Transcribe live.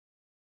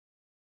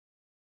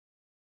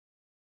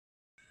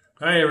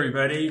Hi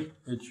everybody,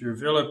 it's your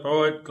Villa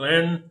poet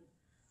Glenn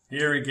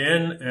here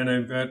again, and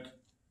I've got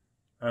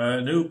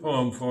a new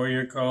poem for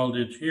you called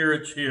It's Here,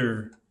 It's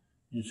Here.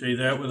 You say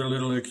that with a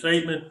little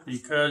excitement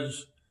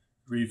because it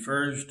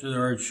refers to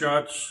our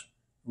shots.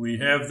 We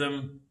have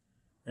them,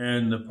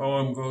 and the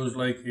poem goes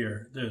like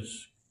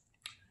this.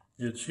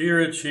 It's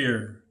here, it's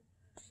here.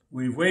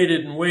 We've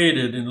waited and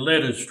waited and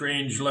led a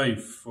strange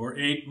life for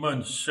 8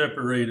 months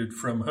separated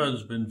from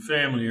husband,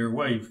 family, or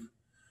wife.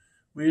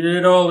 We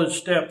did all the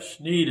steps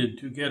needed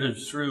to get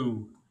us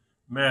through,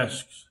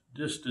 masks,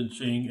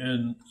 distancing,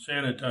 and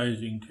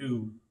sanitizing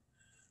too.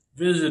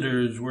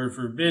 Visitors were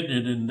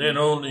forbidden and then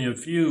only a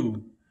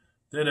few,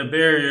 then a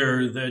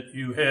barrier that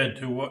you had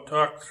to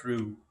talk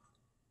through.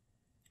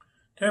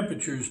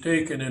 Temperatures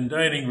taken and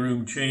dining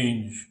room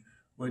change.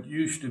 What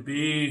used to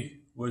be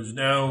was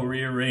now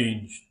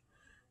rearranged.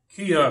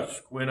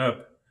 Kiosk went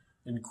up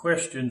and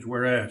questions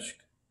were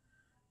asked.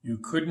 You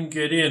couldn't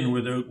get in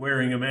without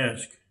wearing a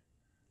mask.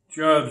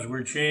 Jobs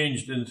were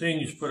changed and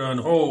things put on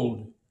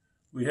hold.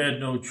 We had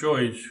no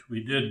choice.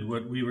 We did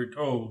what we were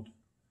told.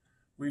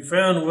 We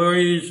found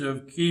ways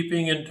of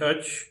keeping in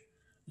touch.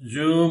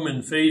 Zoom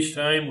and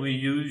FaceTime we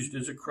used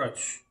as a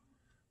crutch.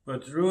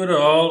 But through it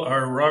all,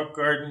 our rock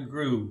garden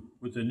grew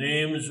with the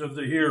names of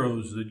the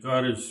heroes that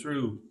got us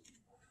through.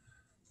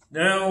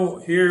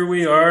 Now here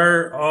we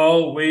are,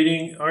 all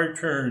waiting our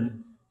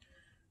turn,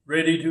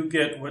 ready to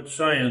get what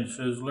science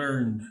has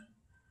learned.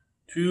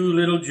 2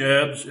 little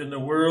jabs and the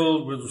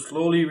world will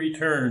slowly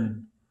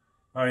return,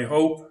 I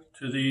hope,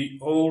 to the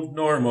old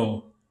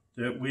normal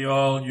that we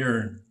all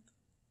yearn.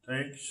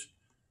 Thanks,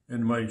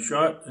 and my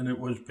shot, and it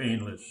was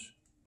painless.